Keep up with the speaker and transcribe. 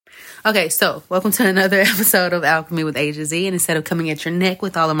Okay, so welcome to another episode of Alchemy with A to Z. And instead of coming at your neck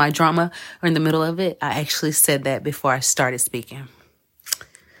with all of my drama or in the middle of it, I actually said that before I started speaking.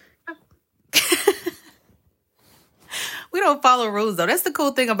 We don't follow rules, though. That's the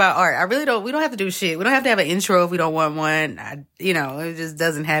cool thing about art. We don't have to do shit. We don't have to have an intro if we don't want one. It just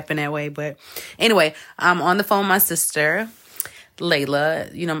doesn't happen that way. But anyway, I'm on the phone with my sister,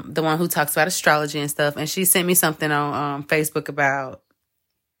 Layla, the one who talks about astrology and stuff. And she sent me something on Facebook about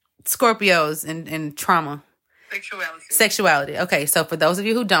Scorpios and trauma. Sexuality. Okay, so for those of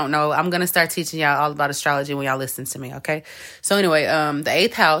you who don't know, I'm going to start teaching y'all all about astrology when y'all listen to me, okay? So anyway, the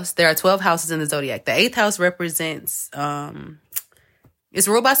 8th house, there are 12 houses in the zodiac. The 8th house represents, it's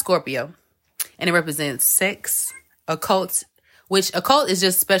ruled by Scorpio, and it represents sex, occult, which occult is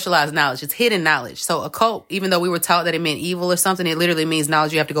just specialized knowledge. It's hidden knowledge. So occult, even though we were taught that it meant evil or something, it literally means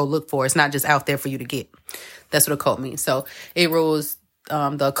knowledge you have to go look for. It's not just out there for you to get. That's what occult means. So it rules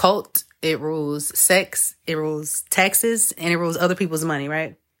the occult, it rules sex, it rules taxes, and it rules other people's money,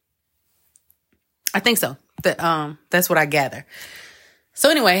 right? I think so. That's what I gather. So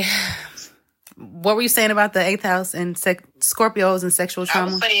anyway, what were you saying about the 8th house and Scorpios and sexual trauma?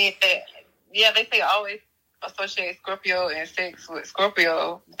 I was saying that, they say always associate Scorpio and sex with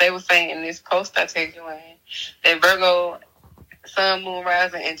Scorpio. They were saying in this post I tagged you in that Virgo sun, moon,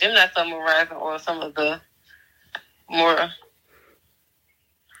 rising, and Gemini sun, moon, rising are some of the more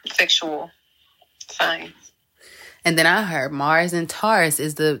sexual signs. And then I heard Mars and Taurus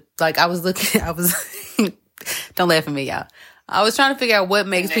is don't laugh at me, y'all. I was trying to figure out what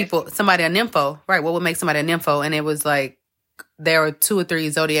makes somebody a nympho, right? What would make somebody a nympho? And it was like, there are 2 or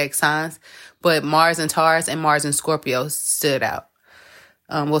 3 zodiac signs, but Mars and Taurus and Mars and Scorpio stood out.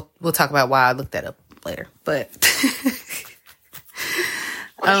 We'll talk about why I looked that up later, but.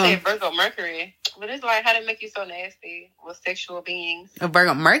 I say Virgo Mercury. But it's like, how did it make you so nasty with sexual beings?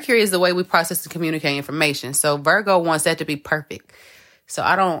 Virgo Mercury is the way we process and communicate information. So Virgo wants that to be perfect. So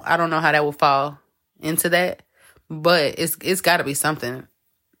I don't know how that will fall into that, but it's got to be something.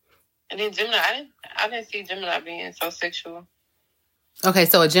 And then Gemini, I didn't see Gemini being so sexual. Okay,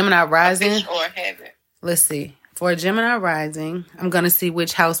 so a Gemini rising or habit. Let's see. For a Gemini rising, I'm gonna see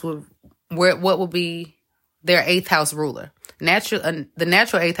which house what will be their 8th house ruler. The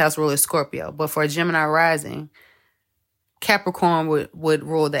natural 8th house ruler is Scorpio, but for a Gemini rising, Capricorn would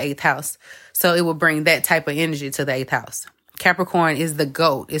rule the 8th house. So it would bring that type of energy to the 8th house. Capricorn is the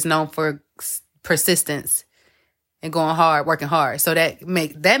GOAT. It's known for persistence and going hard, working hard. So that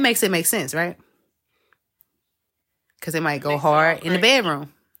makes it make sense, right? Because they might go hard in the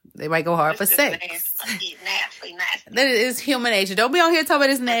bedroom. They might go hard for sex. Nasty. That is human nature. Don't be on here talking about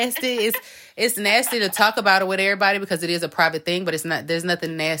it's nasty. It's nasty to talk about it with everybody because it is a private thing, but it's not. There's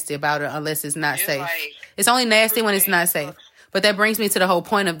nothing nasty about it unless it's not safe. It's only nasty when it's not safe. But that brings me to the whole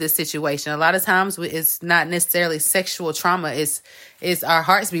point of this situation. A lot of times it's not necessarily sexual trauma. It's our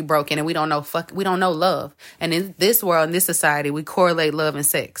hearts be broken and we don't know love. And in this world, in this society, we correlate love and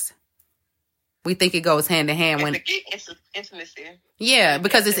sex. We think it goes hand in hand when intimacy. Yeah,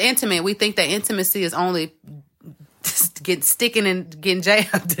 because it's intimate. We think that intimacy is only sticking and getting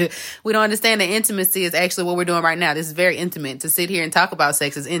jabbed. We don't understand that intimacy is actually what we're doing right now. This is very intimate. To sit here and talk about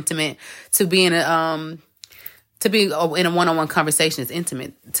sex is intimate. To be in a one-on-one conversation is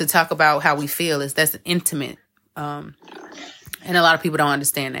intimate. To talk about how we feel that's intimate. And a lot of people don't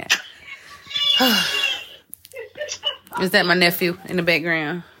understand that. Is that my nephew in the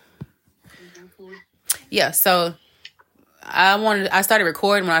background? Yeah, so I started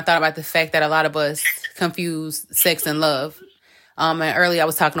recording when I thought about the fact that a lot of us confuse sex and love. And earlier I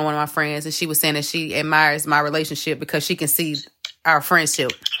was talking to one of my friends and she was saying that she admires my relationship because she can see our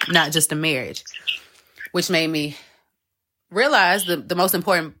friendship, not just a marriage, which made me realize the most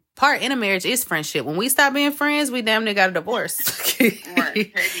important part in a marriage is friendship. When we stop being friends, we damn near got a divorce.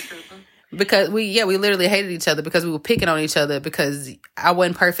 Right. Because we literally hated each other because we were picking on each other because I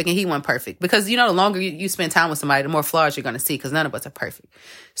wasn't perfect and he wasn't perfect. Because, the longer you spend time with somebody, the more flaws you're going to see because none of us are perfect.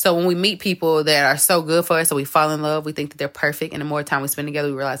 So when we meet people that are so good for us, so we fall in love, we think that they're perfect. And the more time we spend together,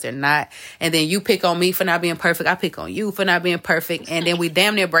 we realize they're not. And then you pick on me for not being perfect. I pick on you for not being perfect. And then we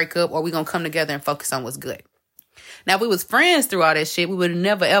damn near break up or we going to come together and focus on what's good. Now, if we was friends through all that shit, you would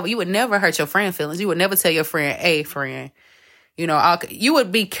never hurt your friend feelings. You would never tell your friend, hey, friend. You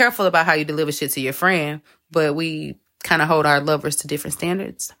would be careful about how you deliver shit to your friend, but we kind of hold our lovers to different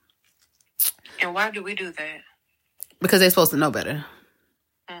standards. And why do we do that? Because they're supposed to know better.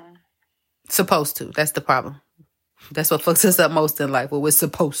 Supposed to. That's the problem. That's what fucks us up most in life. What we're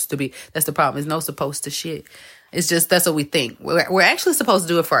supposed to be. That's the problem. There's no supposed to shit. It's just, that's what we think. We're actually supposed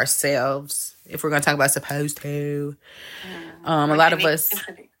to do it for ourselves. If we're going to talk about supposed to. A lot of us.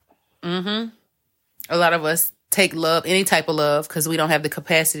 Mm-hmm. A lot of us take love, any type of love, because we don't have the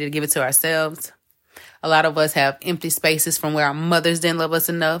capacity to give it to ourselves. A lot of us have empty spaces from where our mothers didn't love us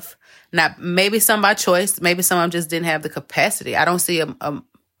enough. Not maybe some by choice. Maybe some of them just didn't have the capacity. I don't see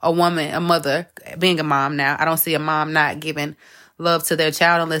a woman, a mother, being a mom now. I don't see a mom not giving love to their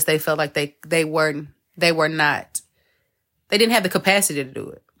child unless they felt like they didn't have the capacity to do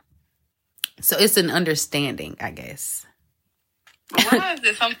it. So it's an understanding, I guess. Why is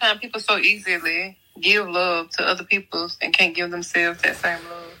it sometimes people so easily give love to other people and can't give themselves that same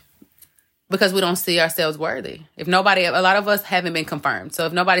love? Because we don't see ourselves worthy. A lot of us haven't been confirmed. So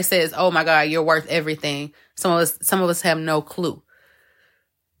if nobody says, "Oh my God, you're worth everything," some of us have no clue.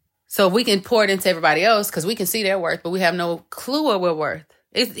 So if we can pour it into everybody else, because we can see their worth, but we have no clue what we're worth.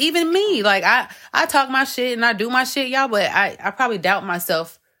 It's even me. Like I talk my shit and I do my shit, y'all, but I probably doubt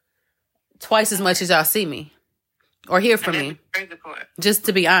myself twice as much as y'all see me or hear from me. Just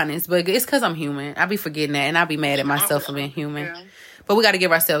to be honest, but it's because I'm human. I be forgetting that, and I be mad at myself for being human. Yeah. But we got to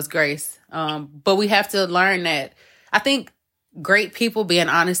give ourselves grace. But we have to learn that. I think great people being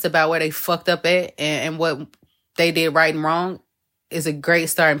honest about where they fucked up at and what they did right and wrong is a great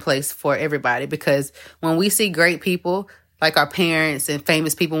starting place for everybody. Because when we see great people, like our parents and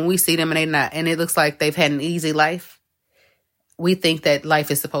famous people, when we see them and it looks like they've had an easy life, we think that life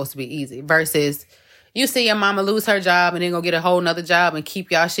is supposed to be easy. Versus you see your mama lose her job and then go get a whole nother job and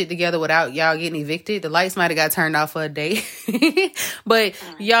keep y'all shit together without y'all getting evicted. The lights might have got turned off for a day, but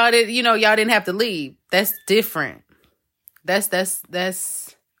y'all didn't have to leave. That's different. That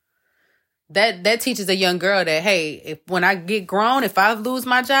teaches a young girl that, hey, when I get grown, if I lose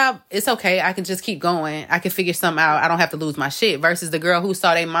my job, it's okay. I can just keep going. I can figure something out. I don't have to lose my shit. Versus the girl who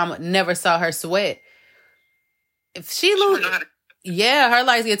saw their mama, never saw her sweat. If she lose, her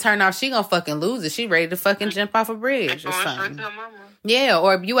lights get turned off, she gonna fucking lose it. She ready to fucking jump off a bridge or something. Yeah,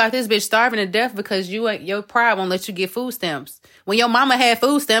 or you out this bitch starving to death because your pride won't let you get food stamps. When your mama had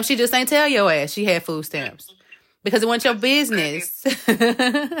food stamps, she just ain't tell your ass she had food stamps because it wasn't your business.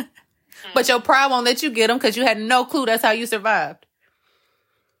 But your pride won't let you get them because you had no clue that's how you survived.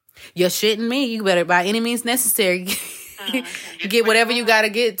 You're shitting me. You better by any means necessary get whatever you gotta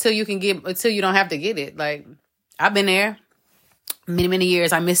get till you don't have to get it. Like I've been there. Many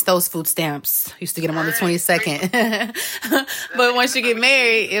years, I missed those food stamps. Used to get them on the 22nd. But once you get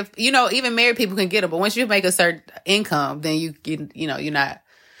married, even married people can get them. But once you make a certain income, then you can't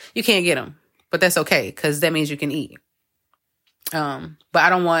get them. But that's okay because that means you can eat. But I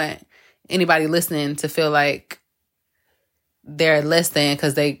don't want anybody listening to feel like they're less than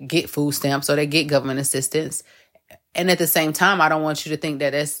because they get food stamps or they get government assistance. And at the same time, I don't want you to think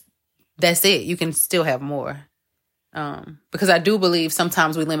that that's it. You can still have more. Because I do believe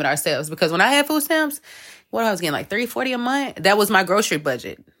sometimes we limit ourselves. Because when I had food stamps, I was getting like $340 a month. That was my grocery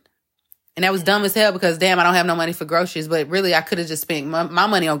budget. And that was dumb as hell because damn, I don't have no money for groceries. But really, I could have just spent my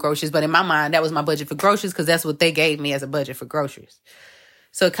money on groceries. But in my mind, that was my budget for groceries because that's what they gave me as a budget for groceries.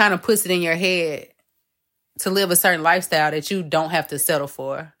 So it kind of puts it in your head to live a certain lifestyle that you don't have to settle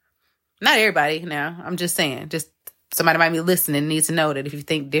for. Not everybody now. I'm just saying. Just somebody might be listening and needs to know that if you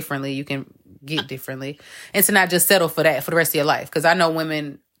think differently, you can get differently. And to not just settle for that for the rest of your life. Because I know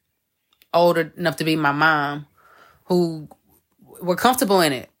women older enough to be my mom who were comfortable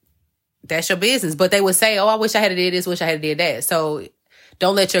in it. That's your business. But they would say, oh, I wish I had did this, wish I had did that. So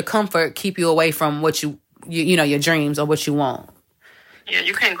don't let your comfort keep you away from what you your dreams or what you want. Yeah,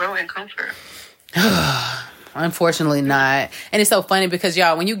 you can't grow in comfort. Unfortunately not. And it's so funny because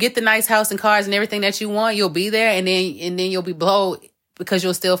y'all, when you get the nice house and cars and everything that you want, you'll be there and then you'll be blowed because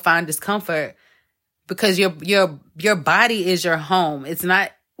you'll still find discomfort because your body is your home. It's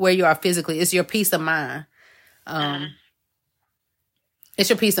not where you are physically. It's your peace of mind.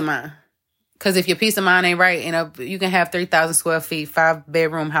 It's your peace of mind. Because if your peace of mind ain't right, you can have 3,000 square feet,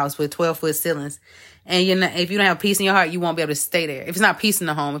 5-bedroom house with 12-foot ceilings. And if you don't have peace in your heart, you won't be able to stay there. If it's not peace in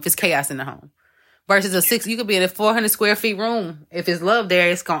the home, if it's chaos in the home. Versus you could be in a 400 square feet room. If it's love there,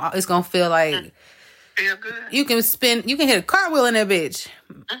 it's gonna feel like feel good. You can hit a cartwheel in that bitch.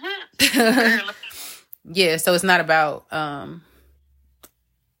 Mm-hmm. Yeah, so it's not about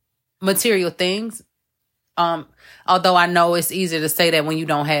material things. Although I know it's easier to say that when you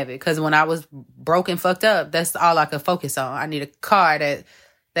don't have it. Because when I was broke and fucked up, that's all I could focus on. I need a car that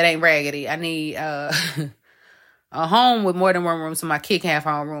ain't raggedy. I need a home with more than one room so my kid can have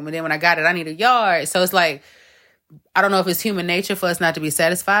her own room. And then when I got it, I need a yard. So it's like, I don't know if it's human nature for us not to be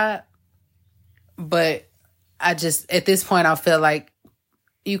satisfied. But I just, at this point, I feel like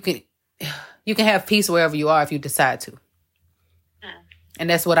you can have peace wherever you are if you decide to. And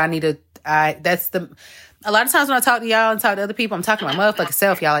that's what I need to, A lot of times when I talk to y'all and talk to other people, I'm talking to my motherfucking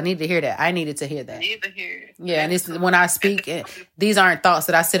self, y'all. I need to hear that. I needed to hear that. Need to hear it. Yeah, and it's when I speak, these aren't thoughts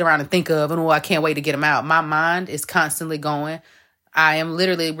that I sit around and think of, and I can't wait to get them out. My mind is constantly going. I am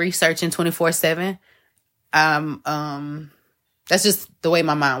literally researching 24/7. That's just the way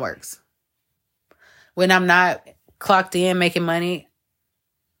my mind works. When I'm not clocked in making money,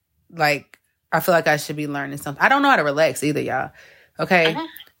 like, I feel like I should be learning something. I don't know how to relax either, y'all. Okay? I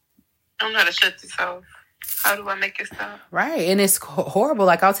don't know how to shut this off. How do I make it stop? Right. And it's horrible.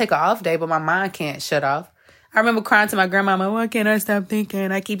 Like, I'll take an off day, but my mind can't shut off. I remember crying to my grandma, why can't I stop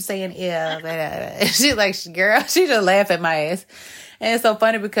thinking? I keep saying, yeah. She's like, girl, she just laugh at my ass. And it's so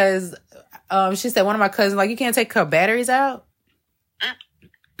funny because she said, one of my cousins, like, you can't take her batteries out?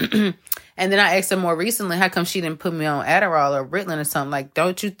 And then I asked her more recently, how come she didn't put me on Adderall or Ritalin or something? Like,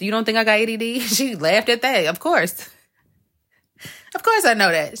 you don't think I got ADD? She laughed at that. Of course. Of course I know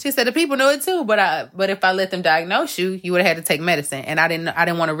that. She said the people know it too, but if I let them diagnose you, you would have had to take medicine. And I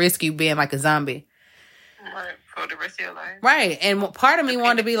didn't want to risk you being like a zombie. Right, for the rest of your life. Right. And part of me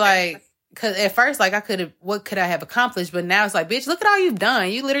wanted to be like, because at first, like, what could I have accomplished? But now it's like, bitch, look at all you've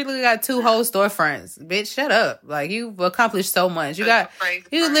done. You literally got 2 whole storefronts. Bitch, shut up. Like, you've accomplished so much. You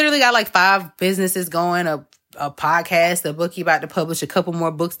literally got like 5 businesses going, a podcast, a book you about to publish, a couple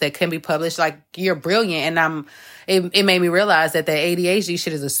more books that can be published. Like, you're brilliant. And it made me realize that ADHD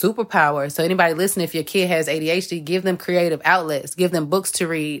shit is a superpower. So anybody listening, if your kid has ADHD, give them creative outlets, give them books to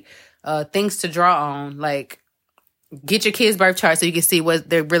read, things to draw on. Like, get your kids' birth chart so you can see what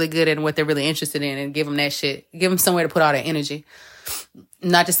they're really good at and what they're really interested in, and give them that shit. Give them somewhere to put all that energy.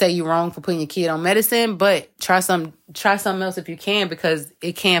 Not to say you're wrong for putting your kid on medicine, but try something else if you can, because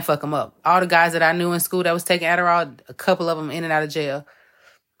it can fuck them up. All the guys that I knew in school that was taking Adderall, a couple of them in and out of jail.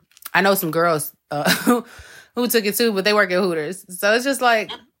 I know some girls who took it too, but they work at Hooters. So it's just like,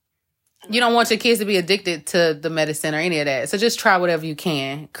 you don't want your kids to be addicted to the medicine or any of that. So just try whatever you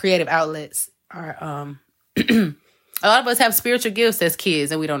can. Creative outlets are a lot of us have spiritual gifts as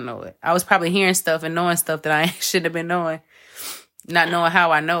kids and we don't know it. I was probably hearing stuff and knowing stuff that I shouldn't have been knowing. Not knowing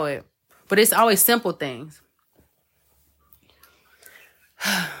how I know it. But it's always simple things.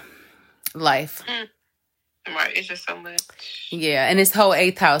 Life. Right, it's just so much. Yeah, and this whole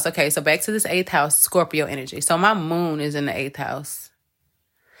 8th house. Okay, so back to this 8th house, Scorpio energy. So my moon is in the 8th house.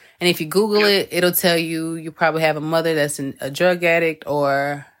 And if you Google it, it'll tell you probably have a mother that's a drug addict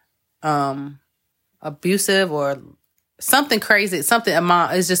or abusive or something crazy. Something, a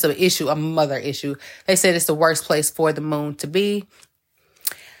mom, it's just an issue, a mother issue. They said it's the worst place for the moon to be.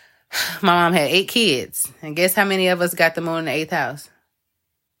 My mom had 8 kids. And guess how many of us got the moon in the 8th house?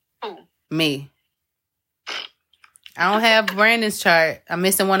 Who? Me. I don't have Brandon's chart. I'm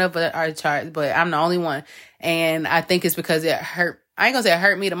missing one of our charts, but I'm the only one. And I think it's because it hurt. I ain't gonna say it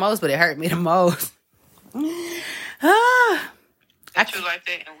hurt me the most, but it hurt me the most. That you like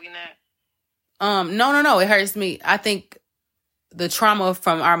that and we not? No. It hurts me. I think the trauma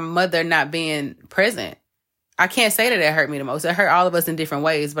from our mother not being present. I can't say that it hurt me the most. It hurt all of us in different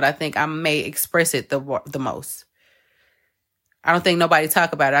ways, but I think I may express it the most. I don't think nobody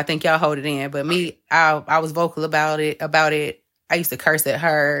talk about it. I think y'all hold it in. But me, I was vocal about it. I used to curse at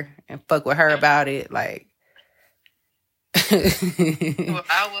her and fuck with her about it. Like, well,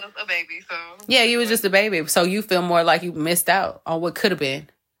 I was a baby, so. Yeah, you was just a baby. So you feel more like you missed out on what could have been.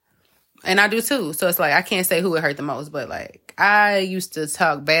 And I do too. So it's like, I can't say who it hurt the most. But like, I used to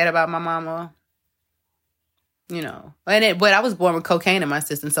talk bad about my mama. You know, but I was born with cocaine in my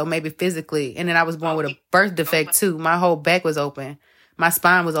system, so maybe physically. And then I was born with a birth defect too. My whole back was open. My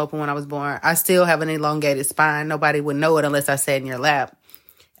spine was open when I was born. I still have an elongated spine. Nobody would know it unless I sat in your lap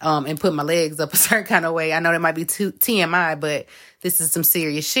and put my legs up a certain kind of way. I know that might be too TMI, but this is some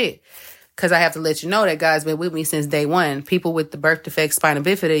serious shit. Because I have to let you know that God's been with me since day one. People with the birth defect spina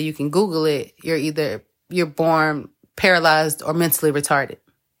bifida, you can Google it. You're born paralyzed or mentally retarded.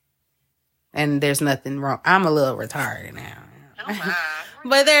 And there's nothing wrong. I'm a little retarded now. Oh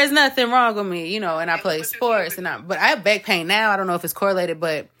But there's nothing wrong with me, you know, and I play sports but I have back pain now. I don't know if it's correlated,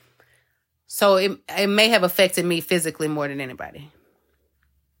 but so it may have affected me physically more than anybody.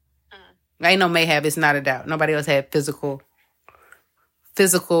 I ain't no may have, it's not a doubt. Nobody else had physical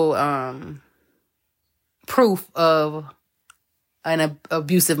proof of an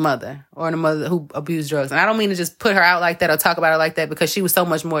abusive mother or a mother who abused drugs. And I don't mean to just put her out like that or talk about her like that, because she was so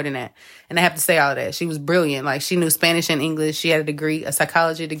much more than that. And I have to say all of that. She was brilliant. Like, she knew Spanish and English. She had a degree, a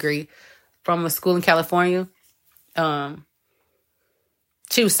psychology degree from a school in California.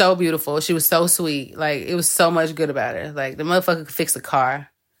 She was so beautiful. She was so sweet. Like, it was so much good about her. Like, the motherfucker could fix a car.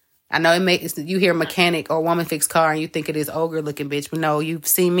 I know it makes you hear mechanic or woman fix car and you think it is ogre looking bitch, but no, you've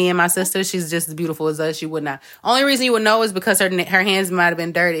seen me and my sister. She's just as beautiful as us. You would not. Only reason you would know is because her hands might have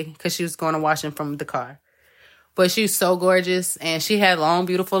been dirty because she was going to wash them from the car. But she was so gorgeous and she had long,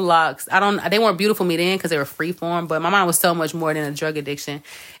 beautiful locks. They weren't beautiful me then because they were freeform, but my mom was so much more than a drug addiction.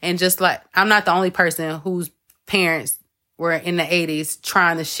 And just like, I'm not the only person whose parents were in the 80s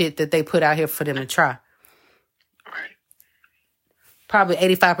trying the shit that they put out here for them to try. Probably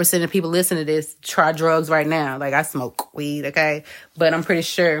 85% of people listening to this try drugs right now. Like, I smoke weed, okay? But I'm pretty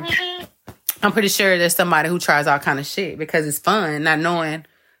sure there's somebody who tries all kind of shit because it's fun, not knowing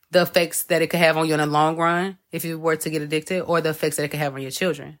the effects that it could have on you in the long run if you were to get addicted, or the effects that it could have on your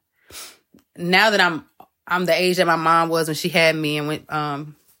children. Now that I'm the age that my mom was when she had me, and when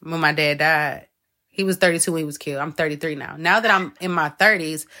my dad died, he was 32 when he was killed. I'm 33 now. Now that I'm in my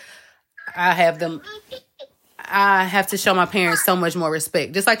 30s, I have to show my parents so much more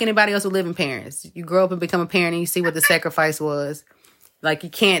respect. Just like anybody else with living parents. You grow up and become a parent and you see what the sacrifice was. Like, you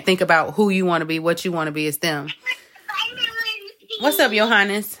can't think about who you want to be, what you want to be. It's them. What's up,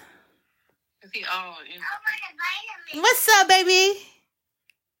 Johannes? What's up, baby?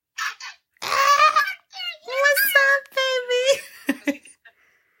 What's up, baby?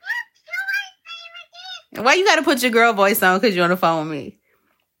 Why you got to put your girl voice on because you're on the phone with me?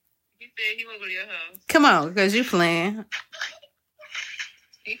 He won't go to your house. Come on, because you playing.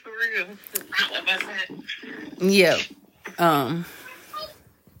 He for real. Yeah.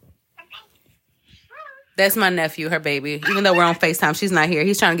 That's my nephew, her baby. Even though we're on FaceTime, she's not here.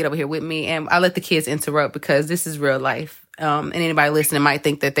 He's trying to get over here with me, and I let the kids interrupt because this is real life. And anybody listening might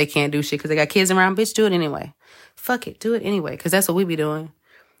think that they can't do shit because they got kids around. Bitch, do it anyway. Fuck it, do it anyway, because that's what we be doing.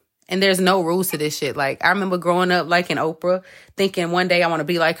 And there's no rules to this shit. Like, I remember growing up liking Oprah, thinking one day I want to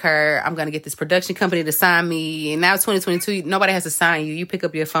be like her. I'm going to get this production company to sign me. And now it's 2022. Nobody has to sign you. You pick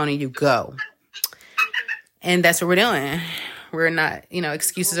up your phone and you go. And that's what we're doing. We're not,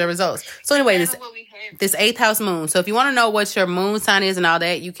 excuses or results. So anyway, this 8th house moon. So if you want to know what your moon sign is and all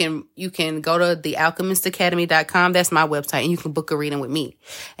that, you can go to thealchemistacademy.com. That's my website, and you can book a reading with me,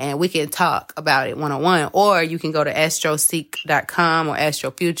 and we can talk about it one-on-one. Or you can go to astroseek.com or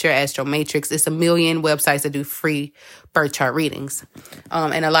Astrofuture, Astromatrix. It's a million websites that do free birth chart readings,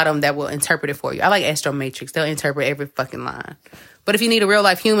 and a lot of them that will interpret it for you. I like Astromatrix. They'll interpret every fucking line. But if you need a real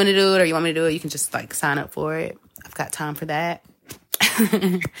life human to do it, or you want me to do it, you can just sign up for it. I've got time for that.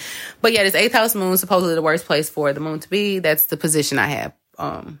 But yeah, this 8th house moon, supposedly the worst place for the moon to be. That's the position I have.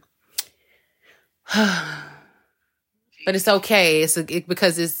 But it's okay.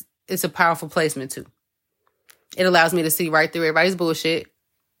 Because it's a powerful placement too. It allows me to see right through everybody's bullshit.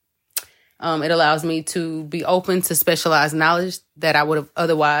 It allows me to be open to specialized knowledge that I would have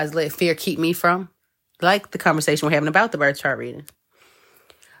otherwise let fear keep me from. Like the conversation we're having about the birth chart reading.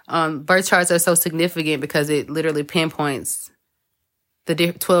 Birth charts are so significant because it literally pinpoints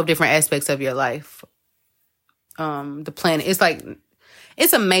the 12 different aspects of your life. The planet.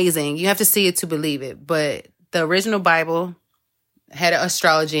 It's amazing. You have to see it to believe it. But the original Bible had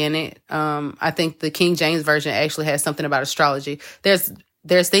astrology in it. I think the King James Version actually has something about astrology. There's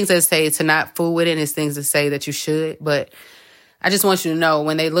things that say to not fool with it, and there's things that say that you should. But I just want you to know,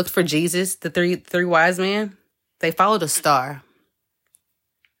 when they looked for Jesus, the three wise men, they followed a star.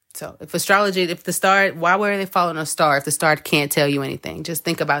 So if the star, why were they following a star if the star can't tell you anything? Just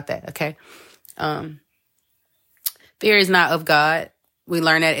think about that, okay? Fear is not of God. We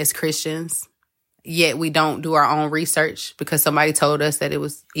learn that as Christians. Yet we don't do our own research because somebody told us that it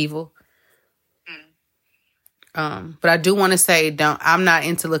was evil. But I do want to say, I'm not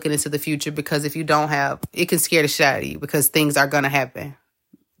into looking into the future, because if you don't have, it can scare the shit out of you because things are going to happen.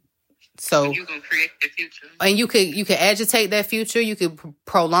 So you can create the future, and you could agitate that future. You could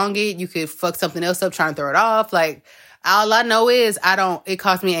prolong it. You could fuck something else up, trying to throw it off. Like, all I know is it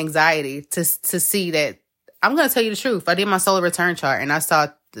caused me anxiety to see that. I'm going to tell you the truth. I did my solar return chart and I saw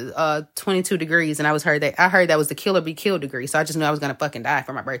 22 degrees, and I heard that was the kill or be killed degree. So I just knew I was going to fucking die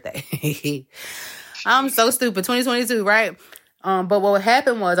for my birthday. I'm so stupid. 2022, right? But what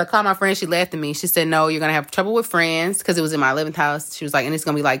happened was, I called my friend. She laughed at me. She said, no, you're going to have trouble with friends, because it was in my 11th house. She was like, and it's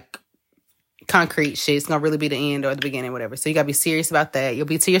going to be like concrete shit. It's going to really be the end or the beginning, whatever. So you got to be serious about that. You'll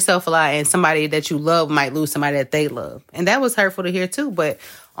be to yourself a lot, and somebody that you love might lose somebody that they love. And that was hurtful to hear too. But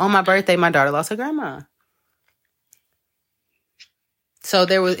on my birthday, my daughter lost her grandma. So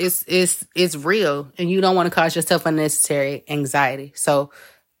it's real, and you don't want to cause yourself unnecessary anxiety. So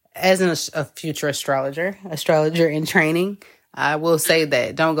as a future astrologer in training, I will say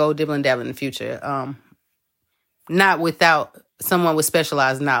that don't go dibbling dabbling in the future. Not without someone with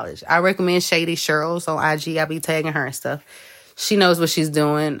specialized knowledge. I recommend Shady Sherrills on IG. I be tagging her and stuff. She knows what she's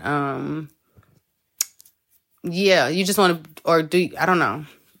doing. Yeah, you just want to, or do, I don't know.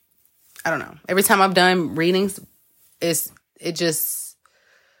 Every time I've done readings, it just,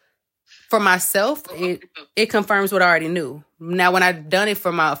 for myself, it confirms what I already knew. Now, when I've done it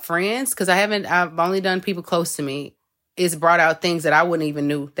for my friends, because I've only done people close to me, it's brought out things that I wouldn't even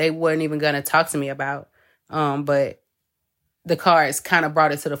knew. They weren't even going to talk to me about. But the cards kind of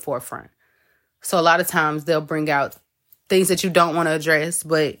brought it to the forefront. So a lot of times they'll bring out things that you don't want to address,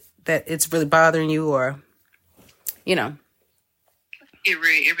 but that it's really bothering you, or, you know. Get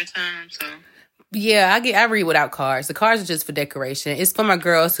read every time, so. Yeah, I read without cards. The cards are just for decoration. It's for my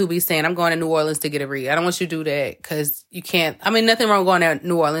girls who be saying, I'm going to New Orleans to get a read. I don't want you to do that because you can't. I mean, nothing wrong going to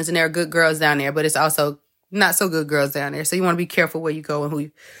New Orleans, and there are good girls down there, but it's also not so good girls down there. So you want to be careful where you go and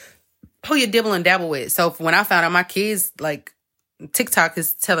who you dibble and dabble with. So when I found out my kids, like, TikTok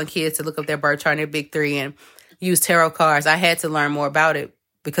is telling kids to look up their birth chart and their big three and use tarot cards, I had to learn more about it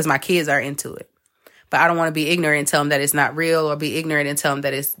because my kids are into it. But I don't want to be ignorant and tell them that it's not real, or be ignorant and tell them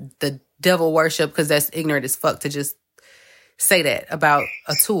that it's the devil worship, because that's ignorant as fuck to just say that about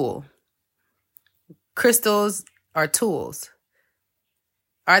a tool. Crystals are tools.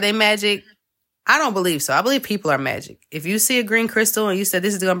 Are they magic? I don't believe so. I believe people are magic. If you see a green crystal and you said,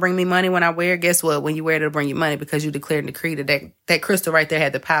 this is going to bring me money when I wear it, guess what? When you wear it, it'll bring you money because you declared and decreed that crystal right there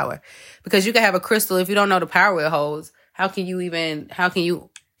had the power. Because you can have a crystal, if you don't know the power it holds, how can you even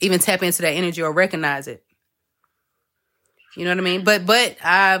tap into that energy or recognize it? You know what I mean? But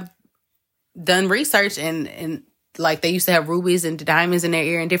I've done research and like they used to have rubies and diamonds in their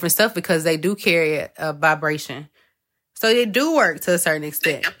ear and different stuff because they do carry a vibration. So they do work to a certain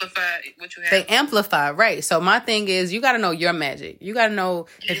extent. They amplify what you have. They amplify, right. So my thing is, you got to know your magic. You got to know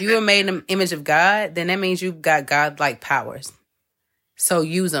if you were made in the image of God, then that means you've got God-like powers. So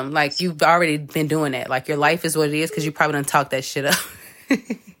use them. Like, you've already been doing that. Like, your life is what it is because you probably done talk that shit up.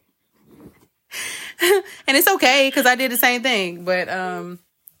 And it's okay because I did the same thing. But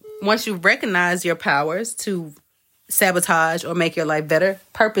once you recognize your powers to sabotage or make your life better,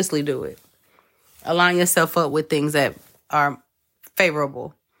 purposely do it. Align yourself up with things that are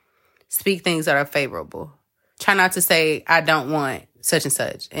favorable. Speak things that are favorable. Try not to say, I don't want such and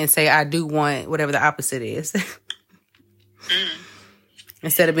such, and say, I do want whatever the opposite is.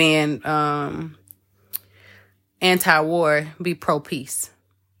 Instead of being anti-war, be pro-peace.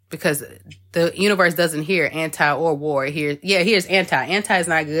 Because the universe doesn't hear anti or war. Here's anti. Anti is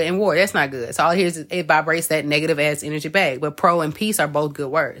not good, and war, that's not good. So all it hears is it vibrates that negative ass energy back. But pro and peace are both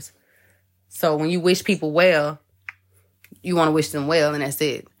good words. So when you wish people well, you want to wish them well, and that's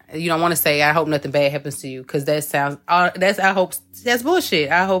it. You don't want to say, I hope nothing bad happens to you, because that's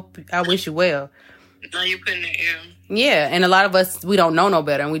bullshit. I wish you well. No, you putting it in. Yeah, and a lot of us, we don't know no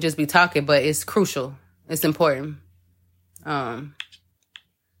better, and we just be talking, but it's crucial. It's important.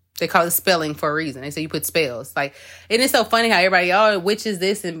 They call it spelling for a reason. They say you put spells. Like, and it's so funny how everybody, which is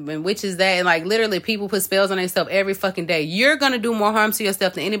this and which is that. And like, literally, people put spells on themselves every fucking day. You're going to do more harm to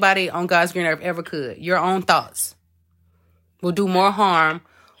yourself than anybody on God's green earth ever could. Your own thoughts will do more harm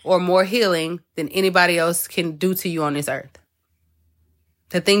or more healing than anybody else can do to you on this earth.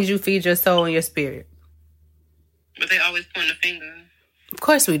 The things you feed your soul and your spirit. But they always point the finger. Of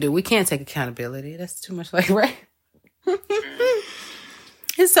course we do. We can't take accountability. That's too much, like, right?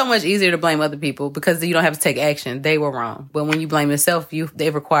 It's so much easier to blame other people because you don't have to take action. They were wrong. But when you blame yourself,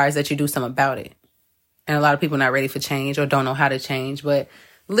 it requires that you do something about it. And a lot of people are not ready for change or don't know how to change. But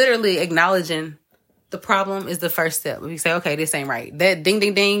literally acknowledging the problem is the first step. If you say, okay, this ain't right. That ding,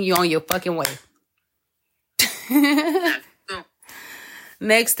 ding, ding, you on your fucking way.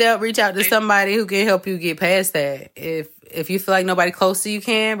 Next step, reach out to somebody who can help you get past that. If you feel like nobody close to you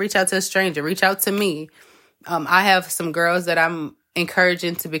can, reach out to a stranger. Reach out to me. I have some girls that I'm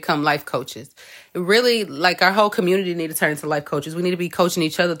encouraging to become life coaches. It really, like, our whole community need to turn into life coaches. We need to be coaching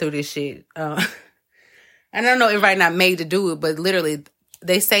each other through this shit. And I don't know, everybody not made to do it, but literally,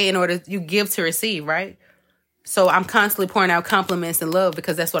 they say in order you give to receive, right? So I'm constantly pouring out compliments and love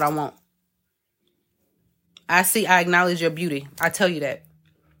because that's what I want. I acknowledge your beauty. I tell you that.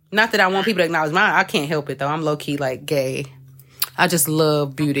 Not that I want people to acknowledge mine. I can't help it though. I'm low key like gay. I just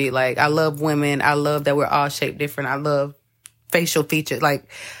love beauty. Like, I love women. I love that we're all shaped different. I love facial features,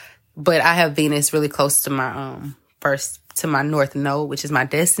 but I have Venus really close to my to my north node, which is my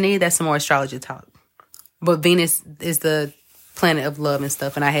destiny. That's some more astrology talk. But Venus is the planet of love and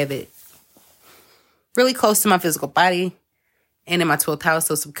stuff, and I have it really close to my physical body and in my 12th house.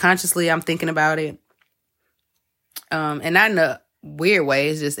 So subconsciously, I'm thinking about it, and not in a weird way.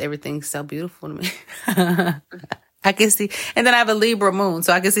 It's just everything's so beautiful to me. I can see, and then I have a Libra moon,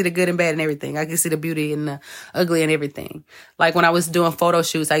 so I can see the good and bad and everything. I can see the beauty and the ugly and everything. Like when I was doing photo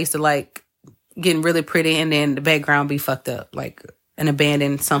shoots, I used to like getting really pretty and then the background be fucked up, like an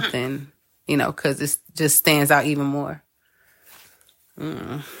abandoned something, you know, because it just stands out even more.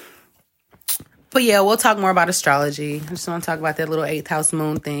 But yeah, we'll talk more about astrology. I just want to talk about that little 8th house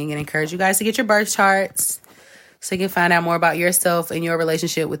moon thing and encourage you guys to get your birth charts so you can find out more about yourself and your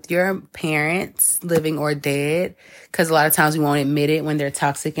relationship with your parents, living or dead. Because a lot of times we won't admit it when they're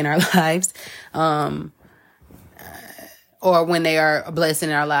toxic in our lives, or when they are a blessing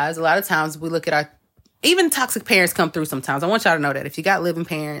in our lives. A lot of times we look at even toxic parents come through sometimes. I want y'all to know that. If you got living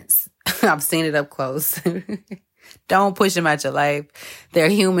parents, I've seen it up close. Don't push them out your life. They're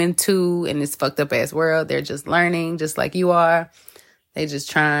human too in this fucked up ass world. They're just learning just like you are. They just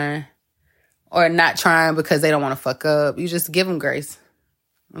trying or not trying because they don't want to fuck up. You just give them grace.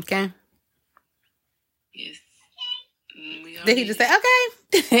 Okay? Yes. Did he just say,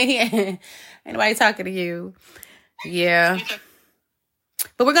 okay? Yeah. Ain't nobody talking to you. Yeah.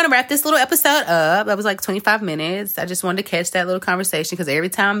 But we're going to wrap this little episode up. That was like 25 minutes. I just wanted to catch that little conversation because every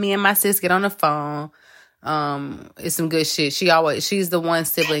time me and my sis get on the phone, it's some good shit. She's the one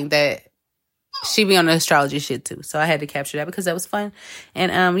sibling that she be on the astrology shit too. So I had to capture that because that was fun.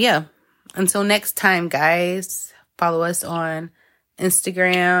 And yeah, until next time, guys, follow us on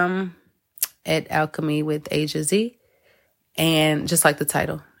Instagram at Alchemy with Asia Z, and just like the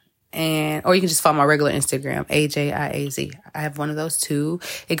title. Or you can just follow my regular Instagram, AJIAZ. I have one of those too.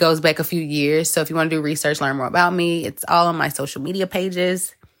 It goes back a few years. So if you want to do research, learn more about me, it's all on my social media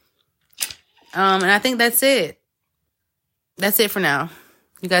pages. And I think that's it. That's it for now.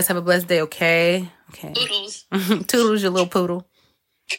 You guys have a blessed day, okay? Okay. Toodles. Toodles, your little poodle.